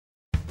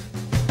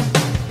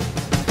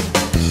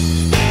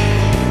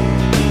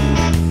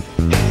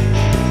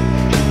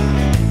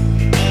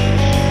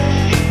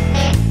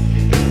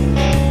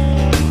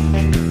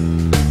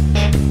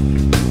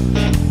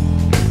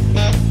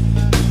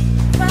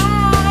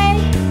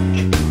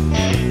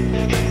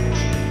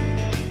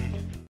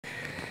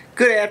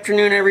Good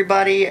afternoon,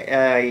 everybody.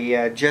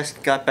 I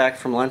just got back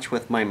from lunch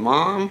with my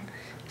mom,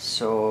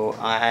 so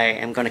I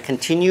am going to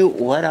continue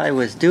what I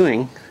was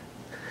doing,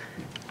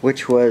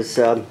 which was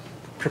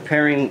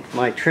preparing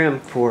my trim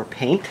for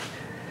paint.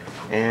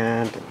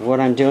 And what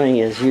I'm doing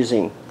is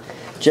using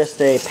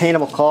just a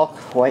paintable caulk,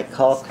 white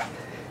caulk,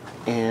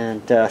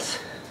 and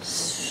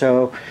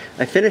so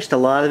I finished a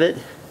lot of it.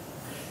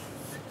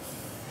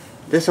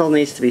 This all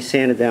needs to be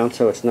sanded down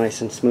so it's nice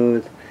and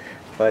smooth.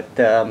 But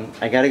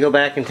I got to go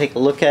back and take a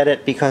look at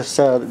it because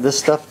this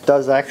stuff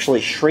does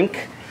actually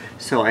shrink.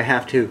 So I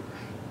have to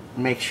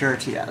make sure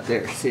to, yeah,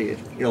 there, see it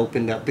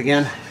opened up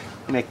again.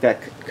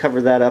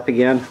 Cover that up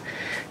again.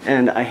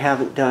 And I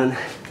haven't done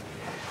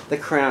the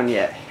crown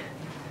yet.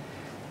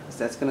 So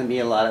that's going to be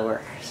a lot of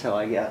work. So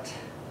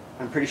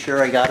I'm pretty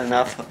sure I got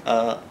enough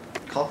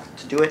caulk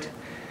to do it.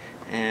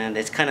 And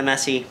it's kind of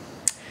messy.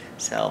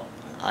 So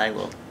I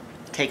will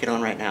take it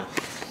on right now.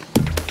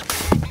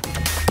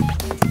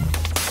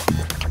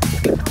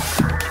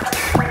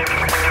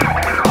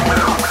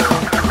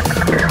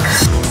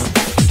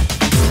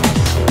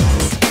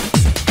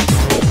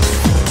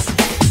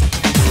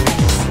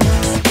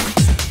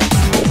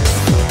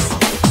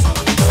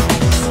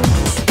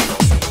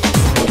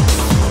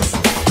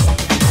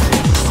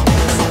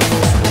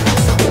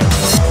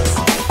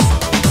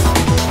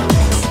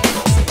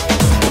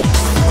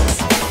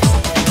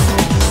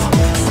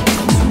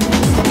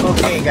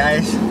 Okay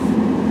guys,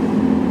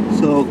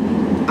 so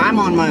I'm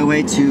on my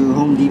way to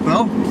Home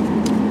Depot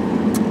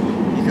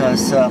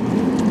because the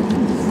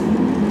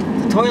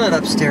toilet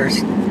upstairs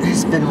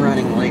has been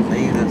running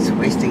lately and it's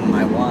wasting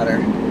my water,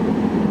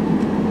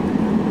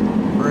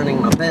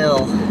 running my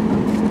bill.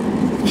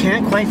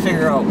 Can't quite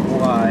figure out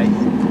why,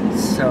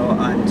 so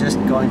I'm just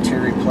going to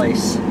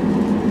replace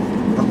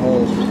the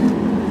whole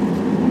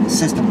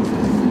system.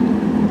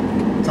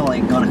 It's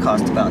only going to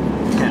cost about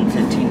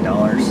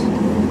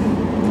 $10–15.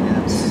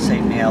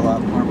 Save me a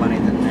lot more money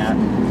than that.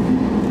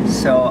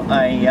 So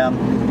I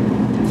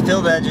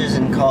filled edges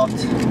and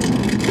caulked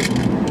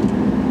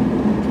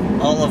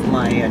all of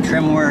my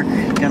trim work.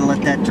 Gonna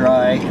let that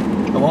dry.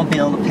 I won't be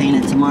able to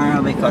paint it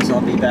tomorrow because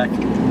I'll be back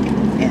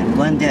in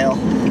Glendale.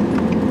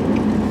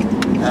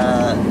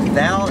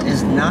 Val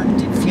is not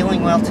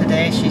feeling well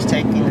today. She's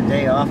taking the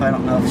day off. I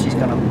don't know if she's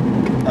gonna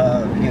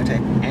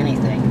videotape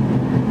anything.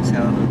 So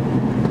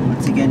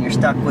once again, you're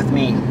stuck with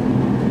me.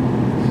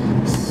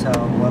 So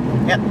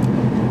yep.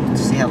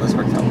 Let's see how this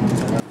works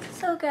out.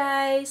 So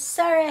guys,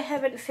 sorry I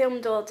haven't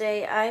filmed all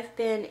day. I've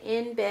been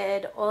in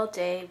bed all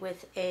day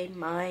with a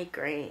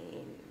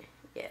migraine.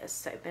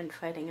 Yes, I've been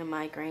fighting a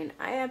migraine.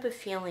 I have a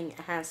feeling it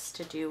has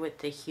to do with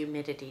the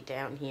humidity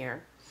down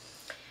here.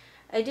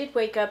 I did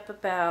wake up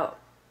about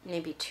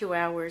maybe 2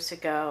 hours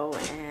ago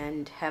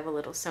and have a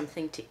little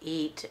something to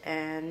eat,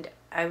 and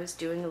I was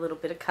doing a little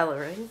bit of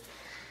coloring.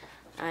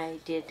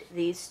 I did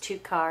these 2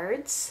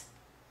 cards.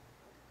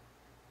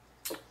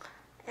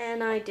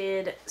 And I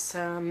did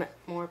some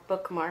more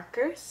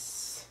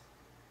bookmarkers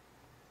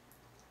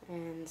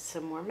and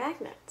some more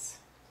magnets.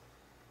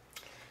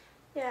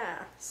 Yeah,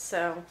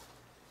 so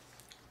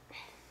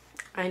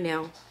I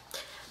know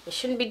I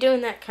shouldn't be doing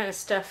that kind of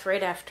stuff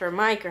right after a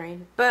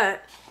migraine,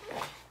 but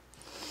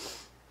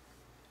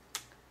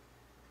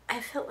I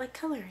felt like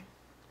coloring,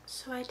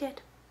 so I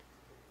did.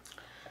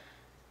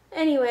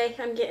 Anyway,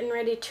 I'm getting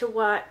ready to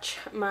watch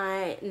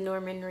my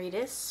Norman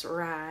Reedus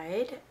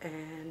ride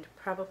and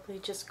probably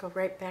just go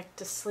right back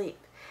to sleep,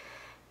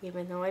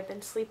 even though I've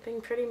been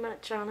sleeping pretty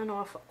much on and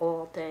off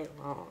all day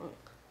long.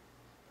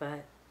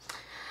 But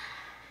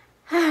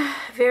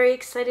very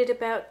excited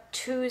about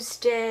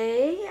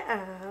Tuesday,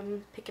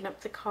 picking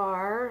up the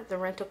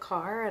rental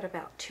car at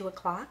about 2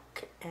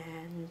 o'clock,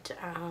 and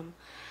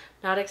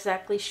not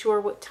exactly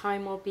sure what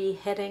time we'll be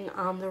heading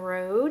on the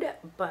road,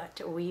 but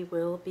we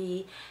will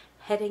be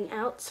heading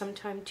out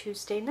sometime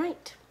Tuesday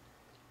night.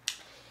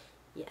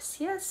 Yes,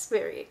 yes,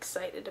 very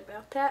excited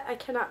about that. I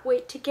cannot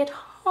wait to get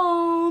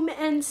home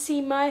and see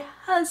my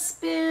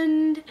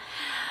husband.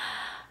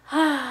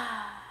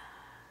 Gonna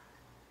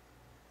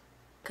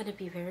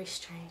be very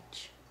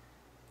strange.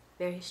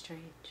 Very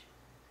strange.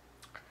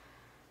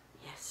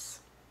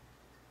 Yes.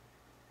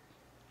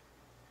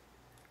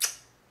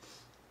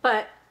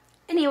 But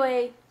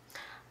anyway,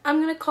 I'm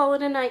going to call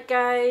it a night,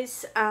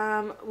 guys.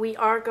 We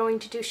are going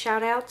to do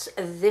shout-outs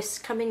this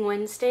coming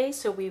Wednesday,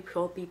 so we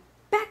will be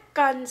back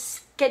on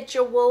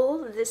schedule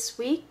this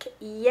week.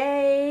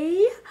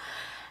 Yay!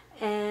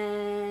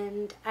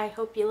 And I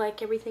hope you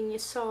like everything you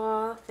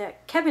saw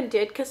that Kevin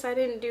did, because I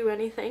didn't do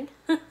anything.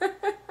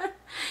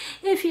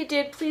 If you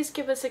did, please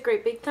give us a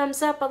great big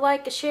thumbs up, a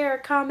like, a share, a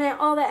comment,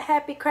 all that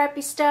happy,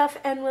 crappy stuff,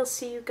 and we'll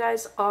see you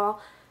guys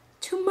all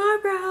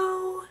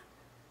tomorrow.